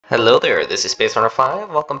Hello there, this is Space Runner 5.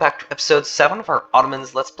 Welcome back to episode 7 of our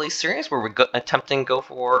Ottomans Let's Play series, where we're attempting to go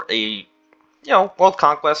for a, World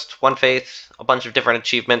Conquest, One Faith, a bunch of different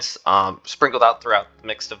achievements, sprinkled out throughout the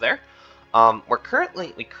mix of there.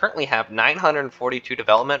 We currently have 942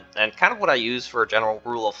 development, and kind of what I use for a general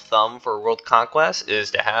rule of thumb for World Conquest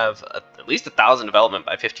is to have at least 1,000 development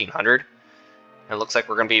by 1500. And it looks like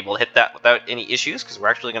we're going to be able to hit that without any issues, because we're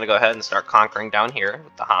actually going to go ahead and start conquering down here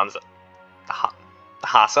with the Hassa.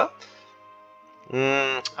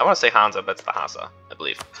 I want to say Hansa, but it's the Hassa, I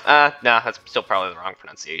believe. Nah, that's still probably the wrong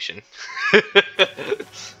pronunciation.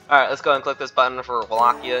 Alright, let's go ahead and click this button for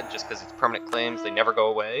Wallachia, just because it's permanent claims. They never go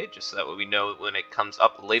away, just so that way we know when it comes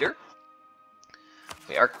up later.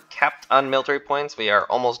 We are capped on military points. We are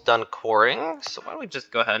almost done coring, so why don't we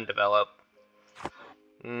just go ahead and develop...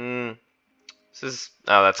 oh,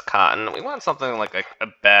 that's cotton. We want something like a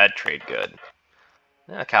bad trade good.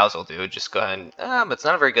 Yeah, cows will do. Just go ahead and... but it's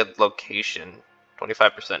not a very good location.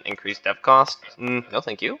 25% increased dev cost. No,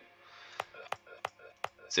 thank you.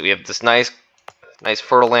 So we have this nice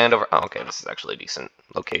fertile land over... Oh, okay, this is actually a decent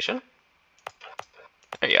location.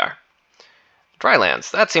 There you are. Dry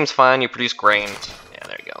lands. That seems fine. You produce grain. Yeah,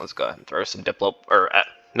 there you go. Let's go ahead and throw some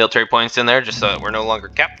military points in there, just so that we're no longer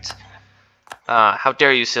kept. How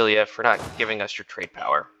dare you, Cilia, for not giving us your trade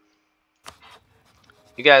power.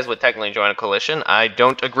 You guys would technically join a coalition. I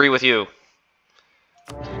don't agree with you.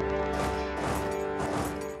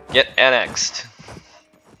 Get annexed.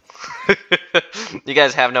 You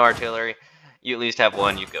guys have no artillery. You at least have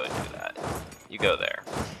one. You go and do that. You go there.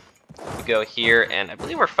 You go here, and I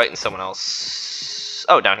believe we're fighting someone else.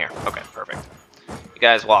 Oh, down here. Okay, perfect. You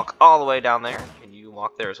guys walk all the way down there. Can you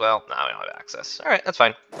walk there as well? No, we don't have access. Alright, that's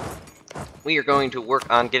fine. We are going to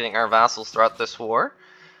work on getting our vassals throughout this war.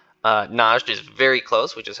 Najd is very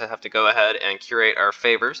close. We just have to go ahead and curate our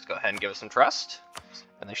favors to go ahead and give us some trust.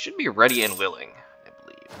 And they should be ready and willing, I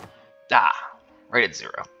believe. Right at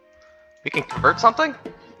 0. We can convert something?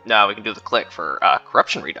 No, we can do the click for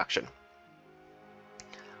corruption reduction.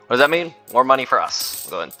 What does that mean? More money for us.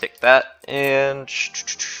 We'll go ahead and take that and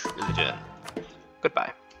religion.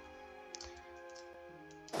 Goodbye.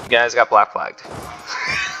 You guys got black flagged.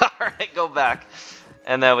 Alright, go back.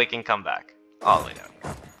 And then we can come back. All the way down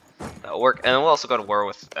here. That'll work. And then we'll also go to war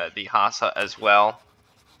with the Hassa as well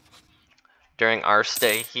during our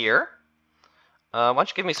stay here. Why don't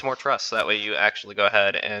you give me some more trust, so that way you actually go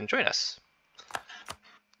ahead and join us.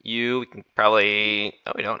 We can probably...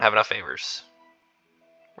 Oh, we don't have enough favors.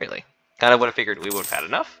 Really. Kind of would have figured we would have had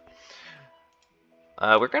enough.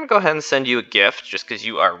 We're going to go ahead and send you a gift, just because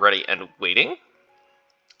you are ready and waiting.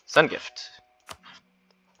 Send gift.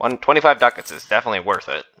 125 ducats is definitely worth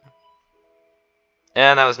it.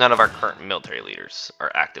 And that was none of our current military leaders,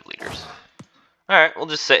 or active leaders. Alright, we'll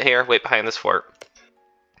just sit here, wait behind this fort.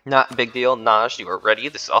 Not a big deal. Najd, you are ready.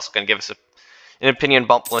 This is also going to give us an opinion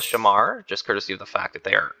bump with Shamar, just courtesy of the fact that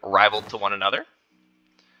they are rivaled to one another.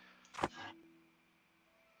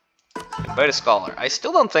 Invite a scholar. I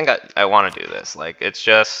still don't think I want to do this. Like, it's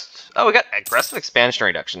just... Oh, we got aggressive expansion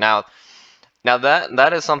reduction. Now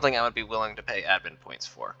that is something I would be willing to pay admin points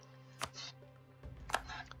for.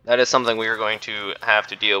 That is something we are going to have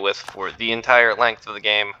to deal with for the entire length of the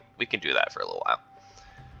game. We can do that for a little while.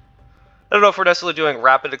 I don't know if we're necessarily doing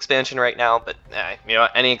rapid expansion right now, but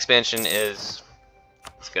any expansion is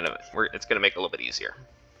it's gonna make it a little bit easier.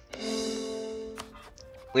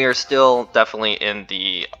 We are still definitely in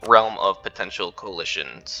the realm of potential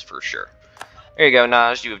coalitions for sure. There you go,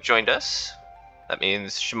 Najd. You have joined us. That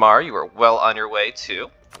means Shamar, you are well on your way too.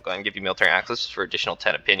 I'll go ahead and give you military access for additional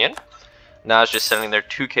 10 opinion. Najd just sending their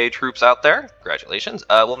 2k troops out there. Congratulations.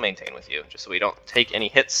 We'll maintain with you, just so we don't take any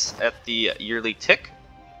hits at the yearly tick.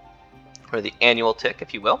 Or the annual tick,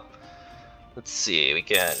 if you will. Let's see,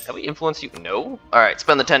 have we influenced you? No? Alright,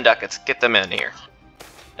 spend the 10 ducats, get them in here.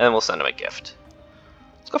 And then we'll send them a gift.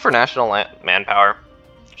 Let's go for national manpower.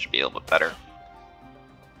 Should be a little bit better.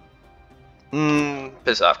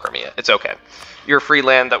 Piss off, Crimea. It's okay. You're a free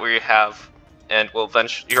land that we have, and we'll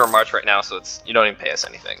eventually... You're in March right now, so you don't even pay us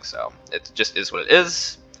anything, so it just is what it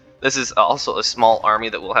is. This is also a small army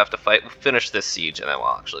that we'll have to fight. We'll finish this siege, and then we'll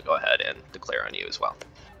actually go ahead and declare on you as well.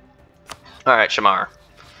 Alright, Shamar.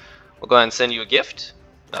 We'll go ahead and send you a gift.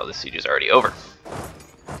 Oh, the siege is already over.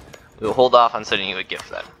 We will hold off on sending you a gift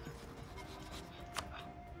then.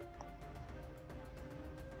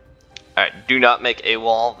 Alright, do not make a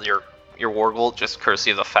wall your war goal, just courtesy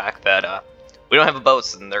of the fact that we don't have a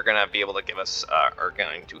boats, and they're going to be able to give us, are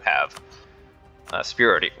going to have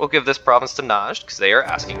superiority. We'll give this province to Najd, because they are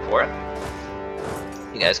asking for it.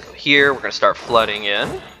 You guys go here. We're going to start flooding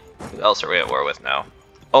in. Who else are we at war with now?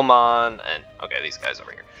 Oman, and okay, these guys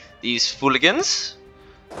over here. these fooligans.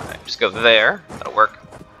 Alright, just go there. That'll work.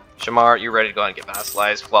 Shamar, you ready to go ahead and get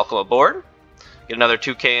vassalized? Welcome aboard. Get another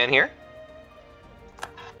 2k in here.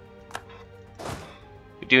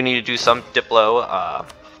 We do need to do some diplo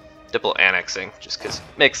annexing, just because it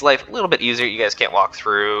makes life a little bit easier. You guys can't walk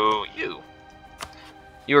through.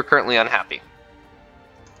 You are currently unhappy.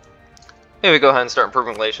 Maybe we go ahead and start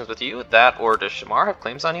improving relations with you. That, or does Shamar have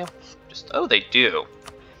claims on you? Oh, they do.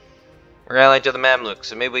 We're allied to the Mamluks,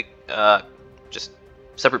 so maybe we just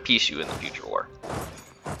separate peace you in the future war.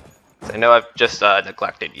 I know I've just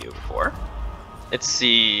neglected you before. Let's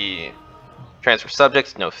see. Transfer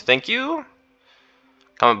subjects, no thank you.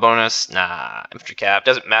 Combat bonus, nah. Infantry cav,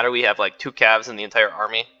 doesn't matter, we have like 2 cavs in the entire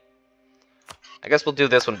army. I guess we'll do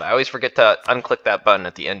this one, but I always forget to unclick that button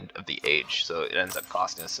at the end of the age, so it ends up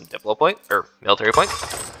costing us some diplo point, or military points.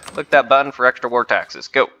 Click that button for extra war taxes,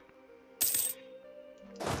 go.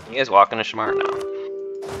 You guys walking to Shamar? No.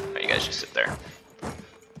 Right, you guys just sit there.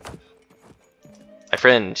 My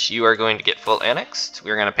friend, you are going to get full annexed.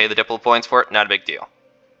 We're going to pay the diplo points for it, not a big deal.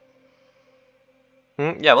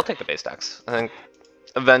 Yeah, we'll take the base tax. I think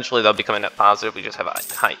eventually they'll become a net positive. We just have a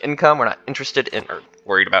high income. We're not interested in or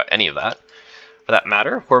worried about any of that. For that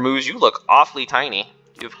matter, Hormuz, you look awfully tiny.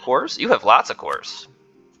 Do you have cores? You have lots of cores.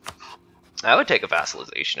 I would take a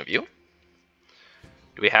vassalization of you.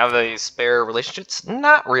 Do we have a spare relationships?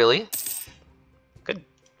 Not really. Good.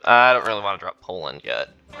 I don't really want to drop Poland yet.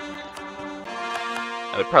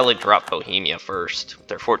 I would probably drop Bohemia first, with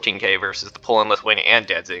their 14k versus the Poland, Lithuania, and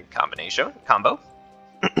Danzig combo.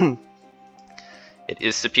 It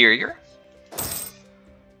is superior.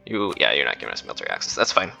 Yeah, you're not giving us military access.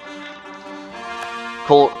 That's fine.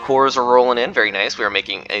 Cores are rolling in, very nice. We are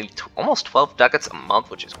making almost 12 ducats a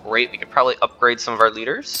month, which is great. We could probably upgrade some of our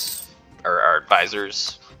leaders, or our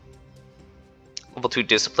advisors. Level 2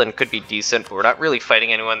 discipline could be decent, but we're not really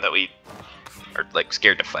fighting anyone that we are like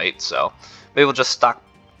scared to fight, so maybe we'll just stock.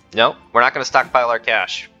 No, we're not going to stockpile our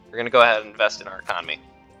cash. We're going to go ahead and invest in our economy.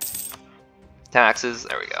 Taxes,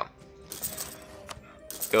 there we go.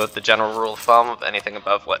 Go with the general rule of thumb of anything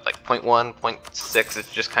above, what, like 0.1, 0.6 is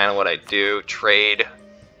just kind of what I do. Trade,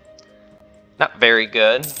 not very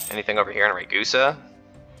good. Anything over here in Ragusa?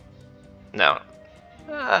 No.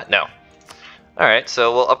 No. Alright,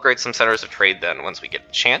 so we'll upgrade some centers of trade then once we get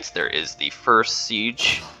a chance. There is the first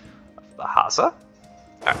siege of Lhasa.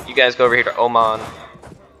 Alright, you guys go over here to Oman.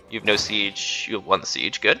 You have no siege. You have 1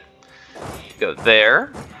 siege, good. Go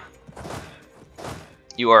there.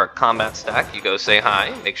 You are a combat stack. You go say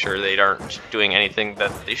hi. Make sure they aren't doing anything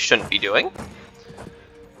that they shouldn't be doing.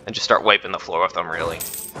 And just start wiping the floor with them, really.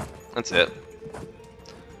 That's it.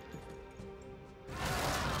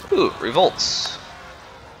 Ooh, revolts.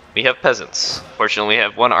 We have peasants. Fortunately, we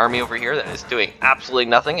have 1 army over here that is doing absolutely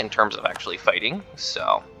nothing in terms of actually fighting,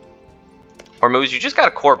 so... Hormuz, you just got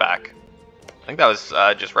a core back. I think that was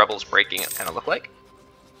just rebels breaking, it kind of looked like.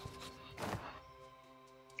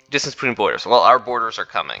 Distance between borders. Well, our borders are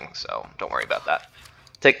coming, so don't worry about that.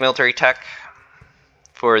 Take military tech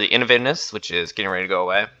for the innovativeness, which is getting ready to go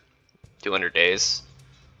away. 200 days.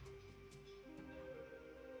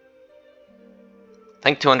 I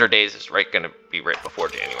think 200 days is going to be right before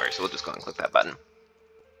January, so we'll just go and click that button.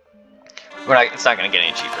 It's not going to get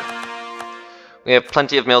any cheaper. We have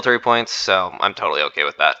plenty of military points, so I'm totally okay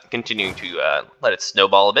with that. Continuing to let it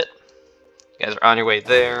snowball a bit. You guys are on your way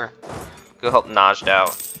there. Go help Najd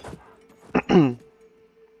out. There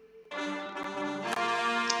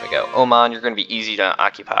we go. Oman, you're going to be easy to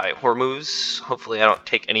occupy. Hormuz, hopefully I don't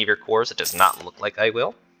take any of your cores. It does not look like I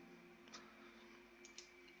will.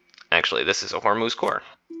 Actually, this is a Hormuz core.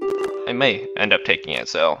 I may end up taking it,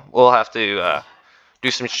 so we'll have to do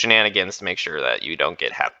some shenanigans to make sure that you don't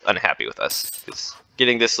get unhappy with us, because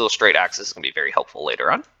getting this little straight axis is going to be very helpful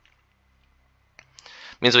later on.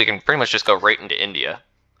 Means we can pretty much just go right into India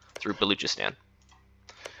through Baluchistan,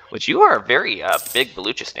 which you are a very big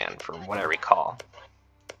Baluchistan from what I recall.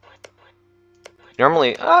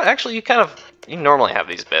 Normally, actually you normally have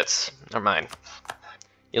these bits. Never mind.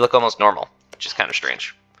 You look almost normal, which is kind of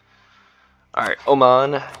strange. Alright,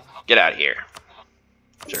 Oman, get out of here.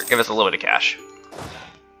 Sure, give us a little bit of cash.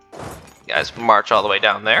 You guys march all the way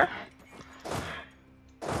down there.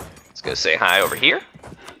 Let's go say hi over here.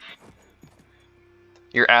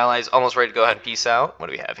 Your allies almost ready to go ahead and peace out. What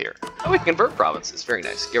do we have here? Oh, we can convert provinces. Very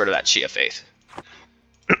nice. Get rid of that Shia faith.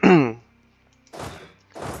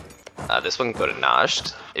 This one can go to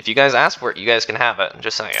Najd. If you guys ask for it, you guys can have it. I'm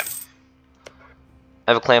just saying.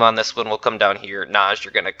 I have a claim on this one. We'll come down here. Najd,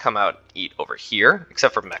 you're going to come out and eat over here.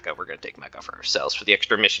 Except for Mecca. We're going to take Mecca for ourselves for the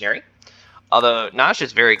extra missionary. Although Najd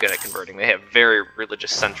is very good at converting. They have very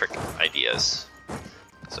religious-centric ideas.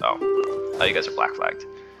 So, oh, you guys are black flagged.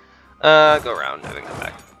 Go around and then come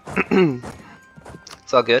back.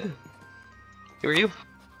 It's all good. Who are you?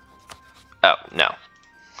 Oh, no.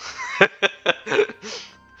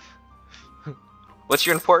 What's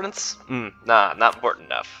your importance? Nah, not important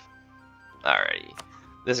enough. Alrighty.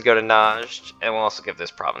 This will go to Najd, and we'll also give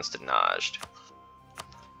this province to Najd.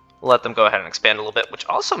 We'll let them go ahead and expand a little bit, which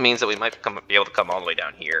also means that we might be able to come all the way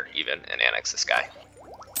down here, even, and annex this guy.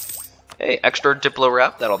 Hey, extra Diplo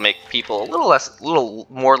rep, that'll make people a little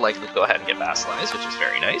more likely to go ahead and get vassalized, which is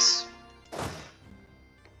very nice.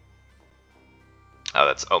 Oh,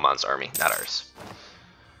 that's Oman's army, not ours.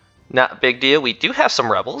 Not a big deal. We do have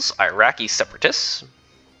some rebels, Iraqi separatists.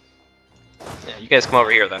 Yeah, you guys come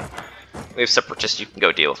over here then. We have separatists, you can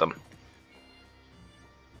go deal with them.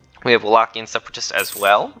 We have Wallachian separatists as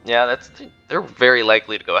well. Yeah, they're very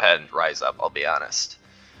likely to go ahead and rise up, I'll be honest.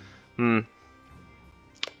 You're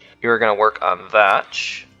going to work on that.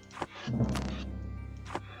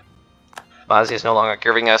 Bosnia is no longer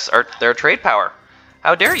giving us their trade power.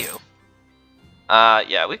 How dare you?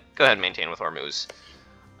 Yeah, we go ahead and maintain with Hormuz.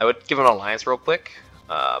 I would give an alliance real quick,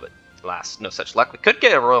 but alas, no such luck. We could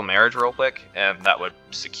get a royal marriage real quick, and that would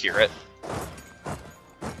secure it.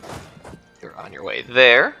 You're on your way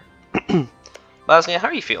there. Bosnia, how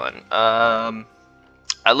are you feeling? A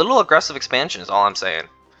little aggressive expansion is all I'm saying.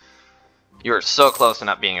 You were so close to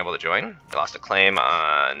not being able to join. You lost a claim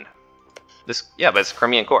on this. Yeah, but it's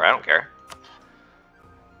Crimean core. I don't care.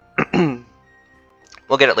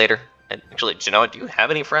 We'll get it later. And actually, Genoa, do you have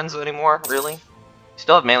any friends anymore? Really? You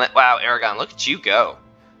still have mainland. Wow, Aragon, look at you go.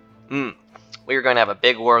 We were going to have a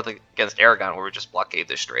big war against Aragon where we just blockade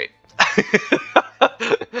this strait.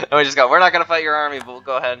 And we just go, we're not going to fight your army, but we'll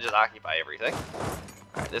go ahead and just occupy everything.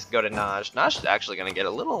 Alright, let's go to Najd. Najd is actually going to get a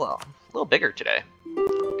little bigger today.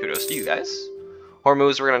 Kudos to you guys.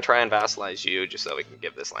 Hormuz, we're going to try and vassalize you just so we can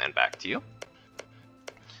give this land back to you.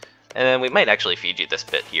 And then we might actually feed you this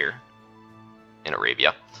bit here in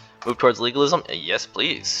Arabia. Move towards legalism? Yes,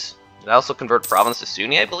 please. Did I also convert province to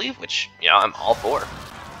Sunni, I believe? Which, you know, I'm all for.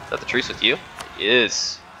 Is that the truce with you? It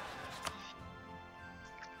is.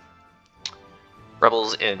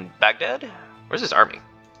 Rebels in Baghdad? Where's his army?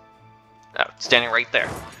 Oh, standing right there.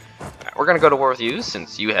 Alright, we're going to go to war with you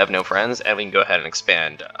since you have no friends, and we can go ahead and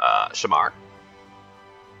expand Shamar.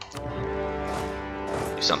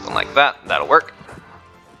 Do something like that. That'll work.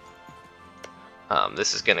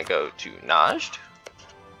 This is going to go to Najd.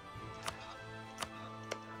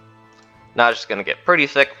 Najd is going to get pretty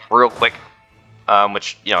thick real quick,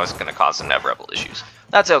 which, you know, is going to cause some nev rebel issues.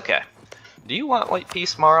 That's okay. Do you want white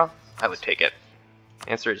peace, Mara? I would take it.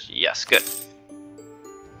 Answer is yes. Good.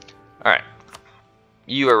 Alright.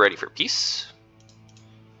 You are ready for peace.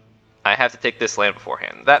 I have to take this land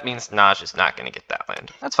beforehand. That means Najd is not going to get that land.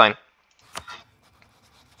 That's fine.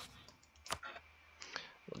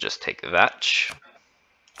 We'll just take that.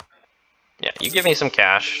 Yeah, you give me some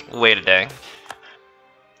cash. We'll wait a day.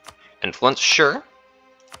 Influence, sure.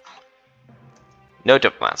 No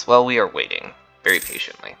diplomats. Well, we are waiting very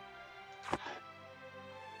patiently.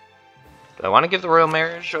 Do I want to give the royal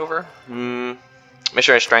marriage over?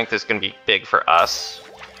 Missionary strength is going to be big for us.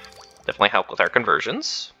 Definitely help with our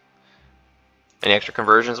conversions. Any extra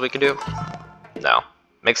conversions we can do? No.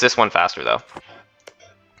 Makes this one faster though.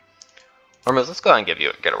 Hormuz, let's go ahead and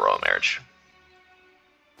get a royal marriage.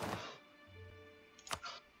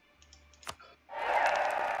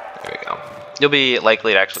 There we go. You'll be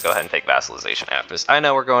likely to actually go ahead and take vassalization after this. I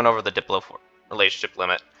know we're going over the relationship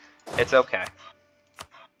limit. It's okay.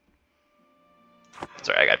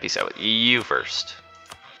 Sorry, I got peace out with you first.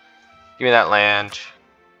 Give me that land.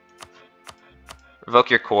 Revoke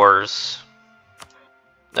your cores.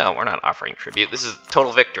 No, we're not offering tribute. This is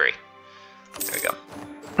total victory. There we go.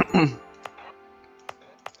 You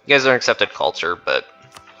guys are an accepted culture, but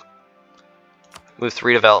move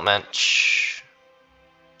 3 development.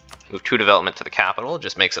 Move 2 development to the capital.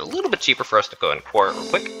 Just makes it a little bit cheaper for us to go and core it real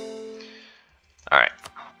quick. Alright.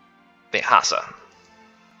 Behasa.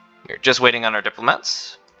 We're just waiting on our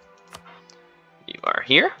diplomats. You are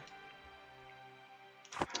here.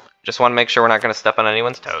 Just want to make sure we're not going to step on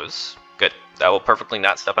anyone's toes. Good. That will perfectly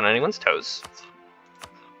not step on anyone's toes.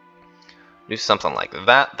 Do something like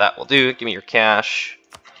that. That will do. Give me your cash.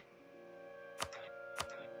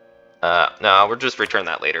 No, we'll just return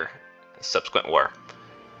that later. Subsequent war.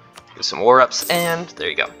 Do some war ups, and there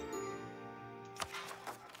you go.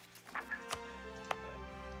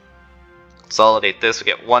 Consolidate this. We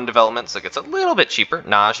get 1 development, so it gets a little bit cheaper.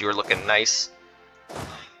 Najd, you were looking nice.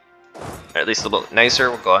 Or at least a little bit nicer.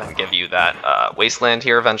 We'll go ahead and give you that wasteland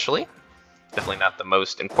here eventually. Definitely not the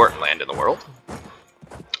most important land in the world.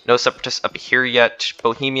 No separatists up here yet.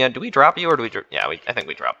 Bohemia, do we drop you or do we? Yeah, I think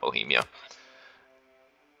we drop Bohemia.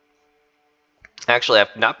 Actually,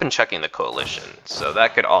 I've not been checking the coalition, so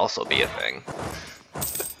that could also be a thing.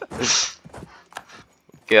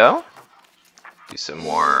 Go. Do some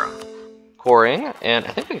more coring, and I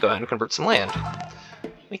think we can go ahead and convert some land.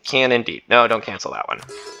 We can indeed. No, don't cancel that one.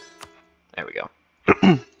 There we go.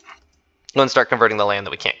 Go and start converting the land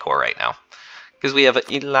that we can't core right now, because we have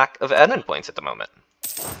a lack of admin points at the moment.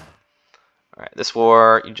 All right, this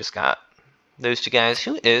war, you just got those two guys.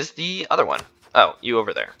 Who is the other one? Oh, you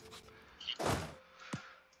over there.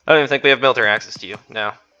 I don't even think we have military access to you.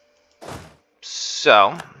 No.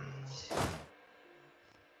 So,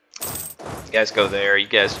 you guys go there. You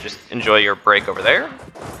guys just enjoy your break over there.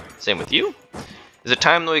 Same with you. Is it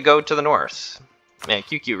time that we go to the north? Man,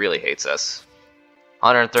 QQ really hates us.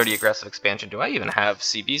 130 aggressive expansion. Do I even have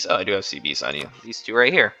CBs? Oh, I do have CBs on you. These two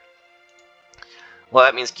right here. Well,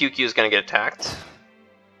 that means QQ is going to get attacked.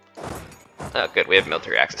 Oh, good. We have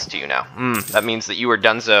military access to you now. That means that you are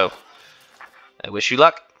donezo. I wish you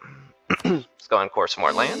luck. Let's go and core some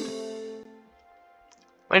more land.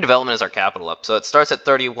 Money development is our capital up, so it starts at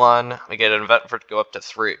 31. We get an event for it to go up to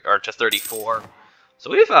 34. So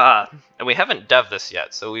we've and we haven't dev this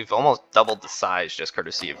yet, so we've almost doubled the size just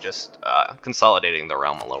courtesy of just consolidating the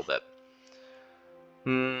realm a little bit.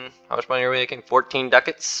 How much money are we making? 14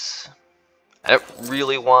 ducats. I don't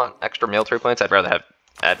really want extra military points. I'd rather have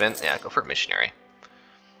admin. Yeah, go for missionary.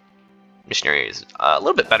 Missionary is a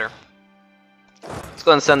little bit better. Let's go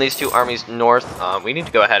ahead and send these two armies north. We need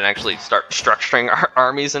to go ahead and actually start structuring our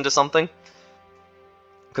armies into something.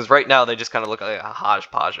 Because right now they just kind of look like a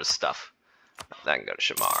hodgepodge of stuff. That can go to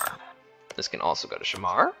Shamar. This can also go to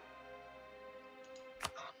Shamar.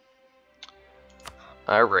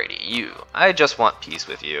 Alrighty, you. I just want peace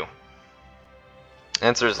with you.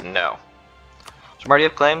 Answer is no. Shamar, do you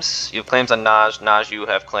have claims? You have claims on Naj. Naj, you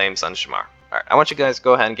have claims on Shamar. Alright, I want you guys to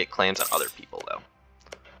go ahead and get claims on other people, though.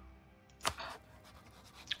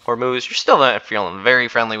 Hormuz, you're still not feeling very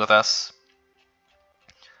friendly with us.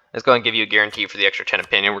 Let's go and give you a guarantee for the extra 10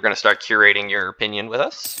 opinion. We're going to start curating your opinion with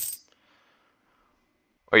us.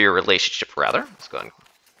 Or your relationship, rather. Let's go and...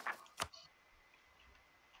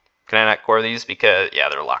 Can I not core these? Because, yeah,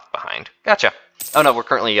 they're locked behind. Gotcha. Oh, no, we're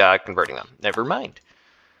currently converting them. Never mind.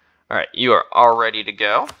 Alright, you are all ready to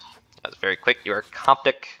go. That was very quick. You are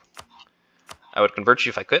Coptic. I would convert you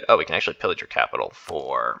if I could. Oh, we can actually pillage your capital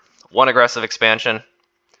for 1 aggressive expansion.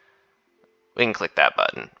 We can click that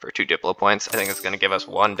button for 2 Diplo points. I think it's going to give us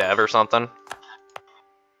 1 dev or something.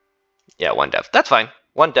 Yeah, 1 dev. That's fine.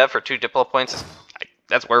 1 dev for 2 Diplo points, is,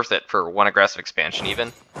 that's worth it for 1 aggressive expansion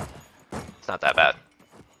even. It's not that bad.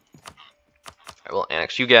 I will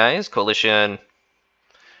annex you guys. Coalition,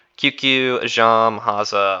 QQ, Ajam,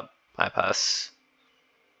 Haza, Bypass.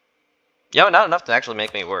 Yeah, not enough to actually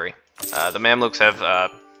make me worry. The Mamluks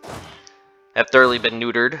have thoroughly been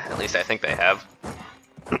neutered. At least I think they have.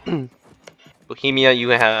 Bohemia, you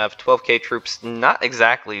have 12k troops. Not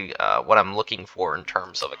exactly what I'm looking for in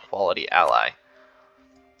terms of a quality ally.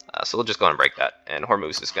 So we'll just go and break that. And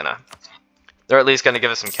Hormuz is gonna... They're at least gonna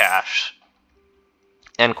give us some cash.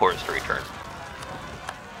 And cores to return.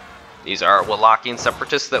 These are Wallachian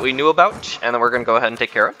separatists that we knew about. And then we're gonna go ahead and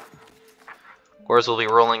take care of. Cores will be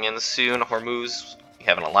rolling in soon. Hormuz, we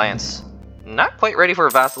have an alliance. Not quite ready for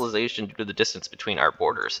vassalization due to the distance between our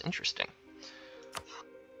borders. Interesting.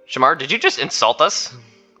 Shamar, did you just insult us?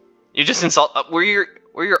 You just insult... we're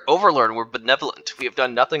your overlord. We're benevolent. We have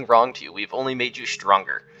done nothing wrong to you. We've only made you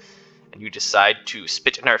stronger. And you decide to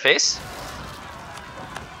spit in our face?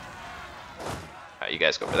 Alright, you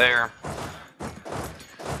guys go over there.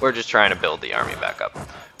 We're just trying to build the army back up.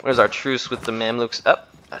 What is our truce with the Mamluks?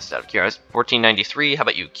 Up. That's out of curiosity. 1493. How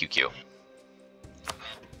about you, QQ?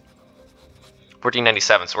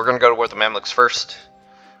 1497. So we're going to go to war with the Mamluks first.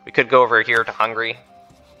 We could go over here to Hungary.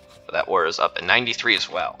 That war is up in 93 as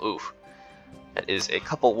well. Oof. That is a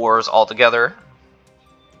couple wars altogether.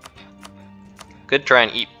 Could try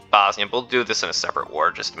and eat Bosnia. We'll do this in a separate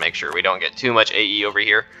war just to make sure we don't get too much AE over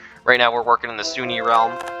here. Right now we're working in the Sunni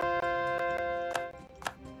realm.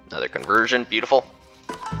 Another conversion. Beautiful.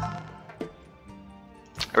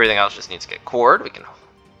 Everything else just needs to get cored. We can...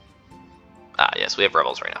 Ah, yes, we have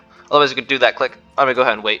rebels right now. Otherwise we could do that click. I'm going to go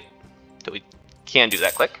ahead and wait until we can do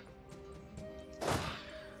that click.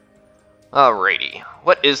 Alrighty,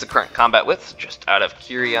 what is the current combat width? Just out of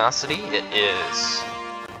curiosity, it is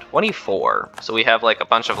 24. So we have like a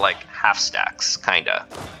bunch of like half stacks, kinda.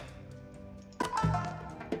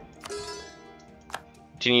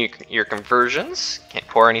 Continue your conversions. Can't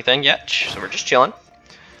core anything yet, so we're just chilling.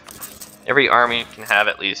 Every army can have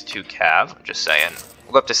at least 2 cav, I'm just saying.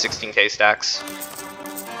 We'll go up to 16k stacks.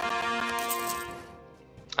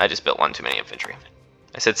 I just built one too many infantry.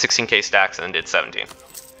 I said 16k stacks and then did 17.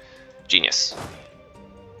 Genius.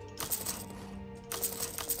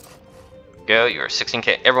 Go, you're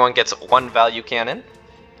 16k. Everyone gets one value cannon.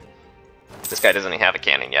 This guy doesn't even have a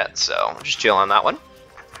cannon yet, so just chill on that one.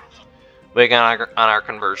 Waiting on our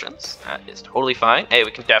conversions. That is totally fine. Hey,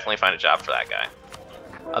 we can definitely find a job for that guy.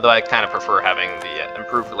 Although I kind of prefer having the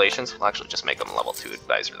improved relations. We'll actually just make him a level 2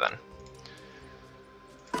 advisor then.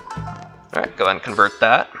 Alright, go ahead and convert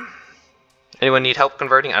that. Anyone need help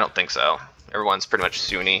converting? I don't think so. Everyone's pretty much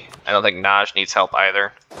Sunni. I don't think Naj needs help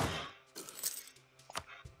either. Am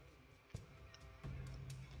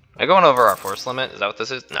I going over our force limit? Is that what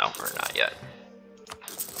this is? No, we're not yet.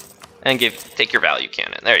 And take your value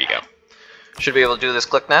cannon. There you go. Should be able to do this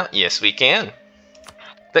click now? Yes, we can.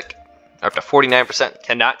 Click. Up to 49%.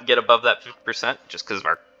 Cannot get above that 50% just because of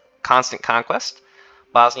our constant conquest.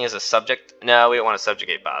 Bosnia is a subject. No, we don't want to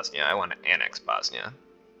subjugate Bosnia. I want to annex Bosnia.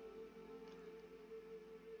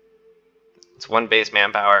 It's one base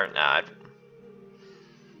manpower. Nah.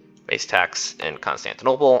 Base tax in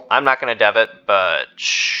Constantinople. I'm not going to dev it, but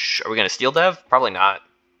are we going to steal dev? Probably not.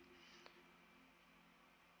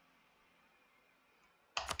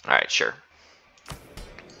 Alright, sure.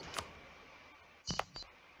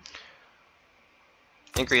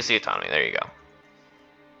 Increase the autonomy. There you go.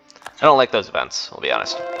 I don't like those events, I'll be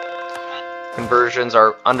honest. Conversions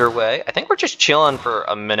are underway. I think we're just chilling for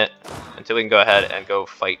a minute until we can go ahead and go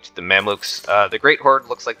fight the Mamluks. The Great Horde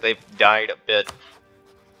looks like they've died a bit.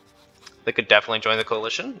 They could definitely join the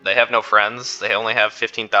coalition. They have no friends. They only have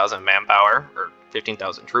 15,000 manpower, or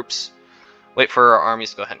 15,000 troops. Wait for our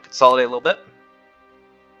armies to go ahead and consolidate a little bit.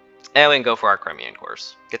 And we can go for our Crimean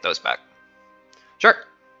Corps. Get those back. Sure.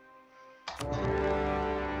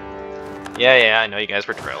 Yeah, I know you guys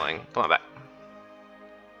were drilling. Come on back.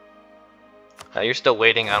 You're still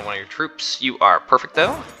waiting on one of your troops. You are perfect,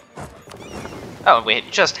 though. Oh, we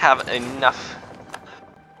just have enough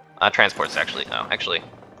transports, actually. No, actually.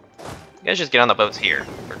 You guys just get on the boats here.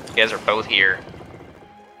 You guys are both here.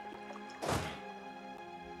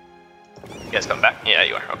 You guys come back? Yeah,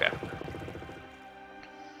 you are. Okay.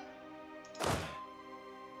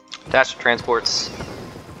 Attach the transports.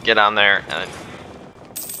 Get on there and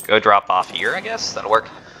go drop off here, I guess. That'll work.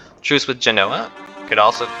 Truce with Genoa. Could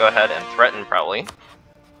also go ahead and threaten, probably. Do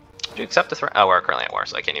you accept the threat? Oh, we're currently at war,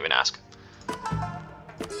 so I can't even ask.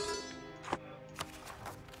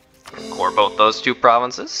 Core both those two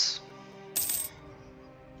provinces.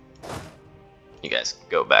 You guys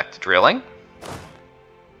go back to drilling.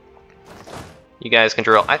 You guys can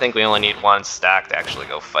drill. I think we only need one stack to actually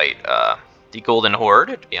go fight the Golden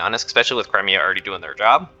Horde, to be honest, especially with Crimea already doing their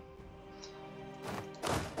job.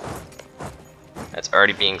 That's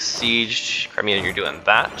already being sieged. Crimea, you're doing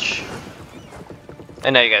that.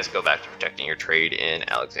 And now you guys go back to protecting your trade in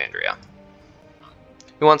Alexandria.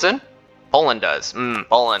 Who wants in? Poland does.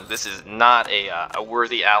 Poland, this is not a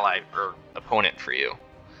worthy ally or opponent for you.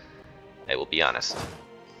 I will be honest.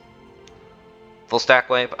 Full stack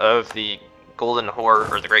wipe of the Golden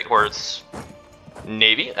Horde, or the Great Horde's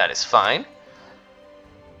navy. That is fine.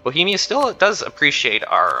 Bohemia still does appreciate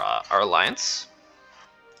our alliance.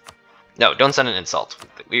 No, don't send an insult.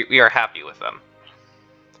 We are happy with them.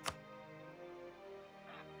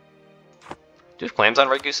 Do you have claims on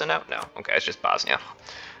Ragusa now? No. Okay, it's just Bosnia.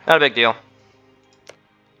 Not a big deal.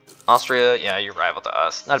 Austria, yeah, you're rival to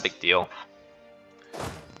us. Not a big deal.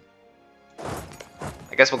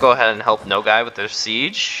 I guess we'll go ahead and help Nogai with their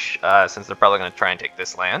siege, since they're probably going to try and take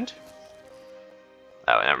this land.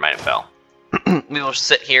 Oh, never mind, it fell. We will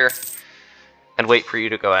sit here and wait for you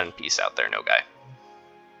to go ahead and peace out there, Nogai.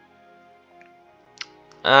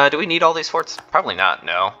 Do we need all these forts? Probably not,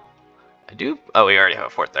 no. I do? Oh, we already have a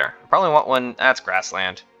fort there. I probably want one. That's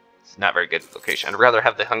grassland. It's not a very good location. I'd rather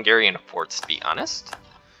have the Hungarian forts, to be honest.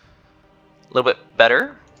 A little bit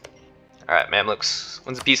better. Alright, Mamluks.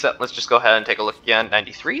 When's the peace up? Let's just go ahead and take a look again.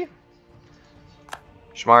 93.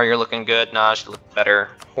 Shamar, you're looking good. Naj, you look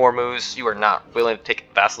better. Hormuz, you are not willing to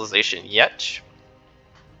take vassalization yet.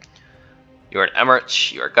 You are an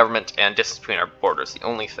emirate, you are government, and distance between our borders. The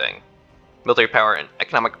only thing. Military power and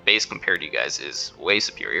economic base compared to you guys is way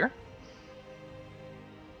superior.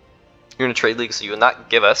 You're in a trade league, so you will not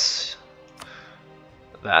give us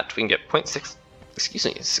that. We can get 0.6, excuse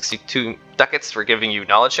me, 62 ducats for giving you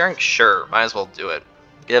knowledge sharing? Sure, might as well do it.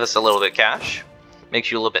 Give us a little bit of cash.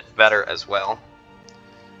 Makes you a little bit better as well.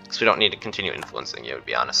 Because we don't need to continue influencing you, to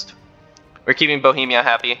be honest. We're keeping Bohemia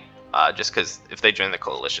happy, just because if they join the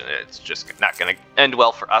coalition, it's just not going to end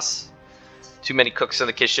well for us. Too many cooks in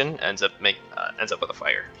the kitchen ends up with a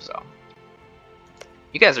fire. So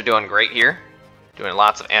You guys are doing great here. Doing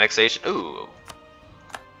lots of annexation. Ooh.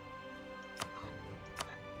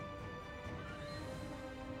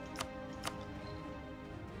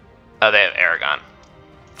 Oh, they have Aragon.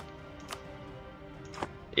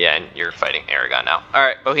 Yeah, and you're fighting Aragon now.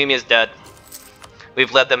 Alright, Bohemia's dead.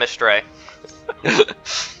 We've led them astray.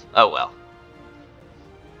 Oh well.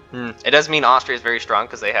 It does mean Austria is very strong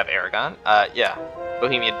because they have Aragon. Yeah.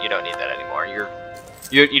 Bohemia, you don't need that anymore.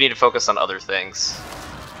 You need to focus on other things.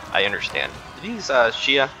 I understand. Are these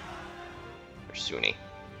Shia or Sunni?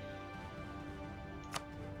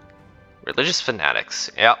 Religious fanatics.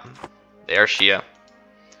 Yep. They are Shia.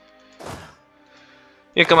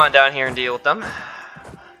 You come on down here and deal with them.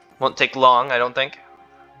 Won't take long, I don't think.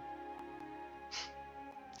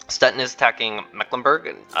 Stettin is attacking Mecklenburg,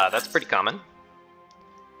 and that's pretty common.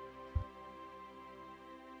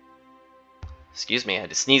 Excuse me, I had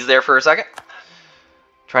to sneeze there for a second.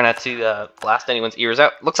 Try not to blast anyone's ears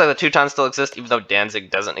out. Looks like the Teutons still exist, even though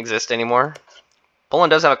Danzig doesn't exist anymore.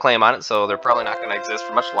 Poland does have a claim on it, so they're probably not going to exist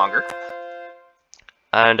for much longer.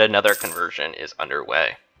 And another conversion is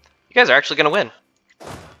underway. You guys are actually going to win.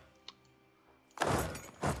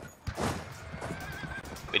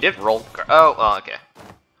 We did roll... Oh, well, okay.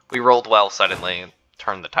 We rolled well suddenly and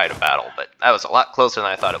turned the tide of battle, but that was a lot closer than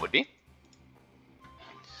I thought it would be.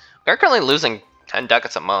 We are currently losing 10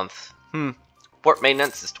 ducats a month. Port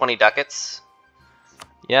maintenance is 20 ducats.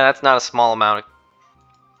 Yeah, that's not a small amount.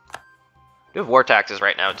 We have war taxes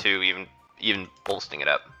right now too, even bolstering it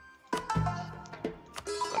up.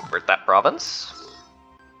 Convert that province.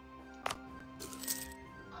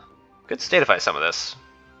 Could statify some of this.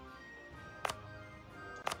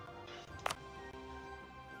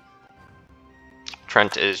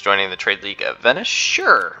 Trent is joining the Trade League of Venice.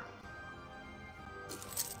 Sure.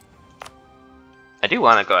 I do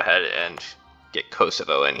want to go ahead and get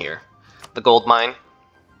Kosovo in here. The gold mine.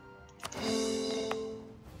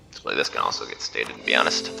 Hopefully this can also get stated, to be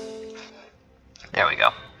honest. There we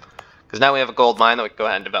go. Because now we have a gold mine that we can go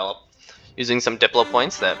ahead and develop. Using some Diplo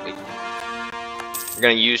points that we're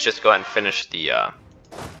going to use just to go ahead and finish the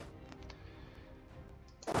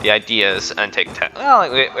ideas and take tax.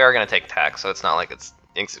 Well, we are going to take tax, so it's not like it's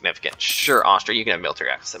insignificant. Sure, Austria, you can have military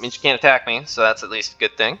access. That means you can't attack me, so that's at least a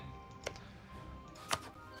good thing.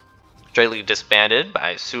 Trade League disbanded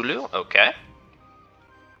by Sulu. Okay.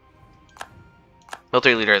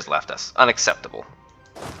 Military leader has left us. Unacceptable.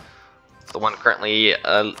 It's the one currently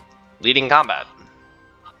leading combat.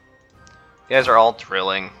 You guys are all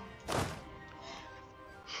drilling.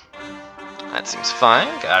 That seems fine.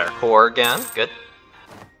 Got our core again. Good.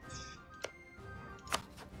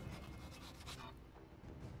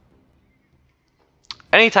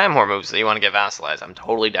 Anytime more moves that you want to get vassalized, I'm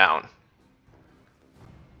totally down.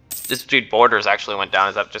 This between borders actually went down.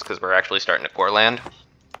 Is that just because we're actually starting to core land?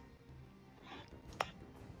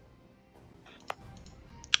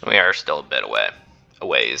 We are still a bit away. A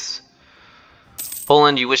ways.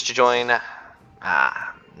 Poland, you wish to join?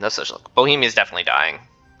 No such luck. Bohemia is definitely dying.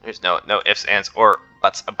 There's no ifs, ands, or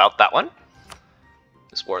buts about that one.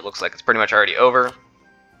 This war looks like it's pretty much already over.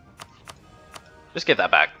 Just give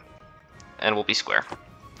that back, and we'll be square.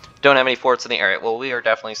 Don't have any forts in the area. Well, we are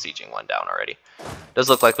definitely sieging one down already. Does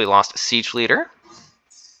look like we lost a siege leader.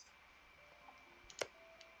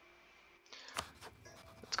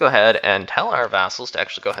 Let's go ahead and tell our vassals to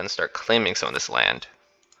actually go ahead and start claiming some of this land.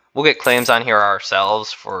 We'll get claims on here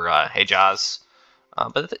ourselves for Hejaz.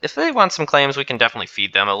 But if they want some claims, we can definitely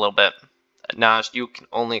feed them a little bit. Naj, you can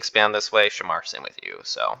only expand this way. Shamar, same with you.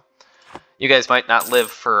 So you guys might not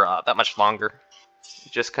live for that much longer.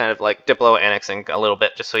 Just kind of like Diplo annexing a little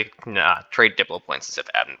bit, just so you can trade Diplo points instead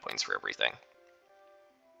of admin points for everything.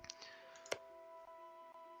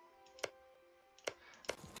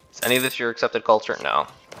 Is any of this your accepted culture? No.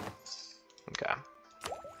 Okay.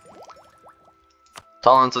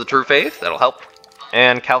 Tolerance of the True Faith, that'll help.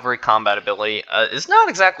 And cavalry combat ability is not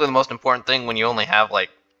exactly the most important thing when you only have like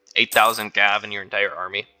 8,000 Gav in your entire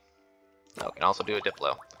army. No, we can also do a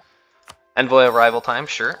Diplo. Envoy arrival time,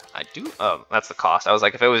 sure. I do. Oh, that's the cost. I was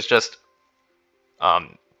like, if it was just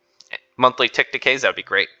monthly tick decays, that would be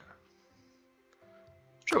great.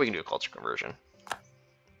 Sure, we can do a culture conversion.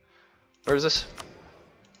 Where is this?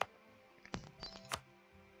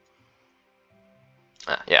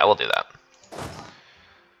 Yeah, we'll do that.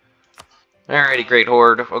 Alrighty, Great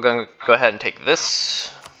Horde. We're going to go ahead and take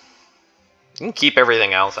this. You can keep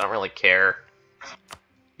everything else. I don't really care.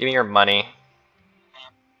 Give me your money.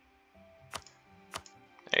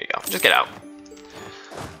 There you go. Just get out.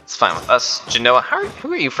 It's fine with us. Genoa,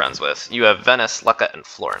 who are you friends with? You have Venice, Lucca, and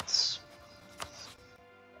Florence.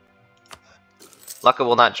 Lucca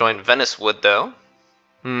will not join. Venice would, though.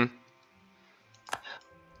 I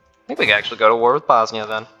think we can actually go to war with Bosnia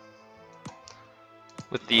then.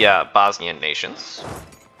 With the Bosnian nations.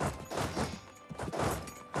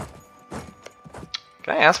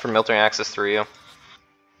 Can I ask for military access through you?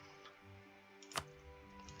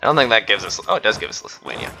 I don't think that gives us... Oh, it does give us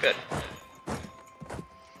Lithuania. Good.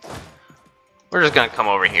 We're just gonna come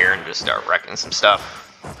over here and just start wrecking some stuff.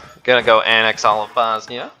 Gonna go annex all of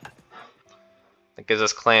Bosnia. That gives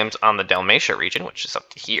us claims on the Dalmatia region, which is up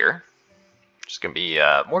to here. There's gonna be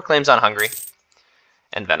more claims on Hungary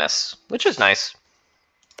and Venice, which is nice.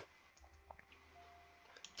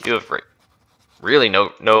 You have really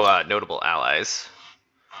no notable allies.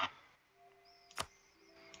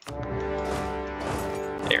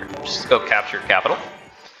 There, just go capture capital.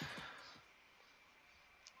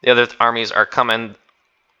 The other armies are coming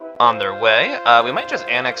on their way. We might just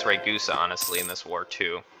annex Ragusa, honestly, in this war,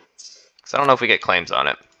 too. Because I don't know if we get claims on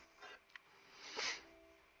it.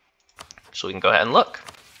 So we can go ahead and look.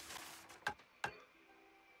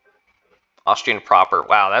 Austrian proper.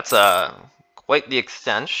 Wow, that's quite the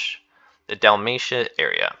extension. The Dalmatia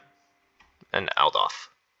area. And Aldorf.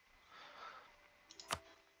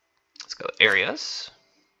 Let's go areas.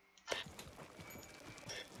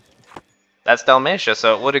 That's Dalmatia,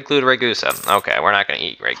 so it would include Ragusa. Okay, we're not going to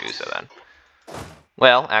eat Ragusa then.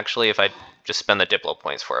 Well, actually, if I just spend the Diplo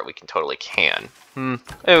points for it, we totally can. Maybe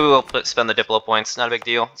we'll spend the Diplo points, not a big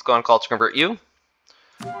deal. Let's go and culture convert you.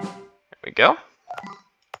 There we go.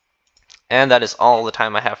 And that is all the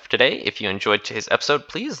time I have for today. If you enjoyed today's episode,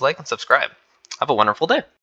 please like and subscribe. Have a wonderful day.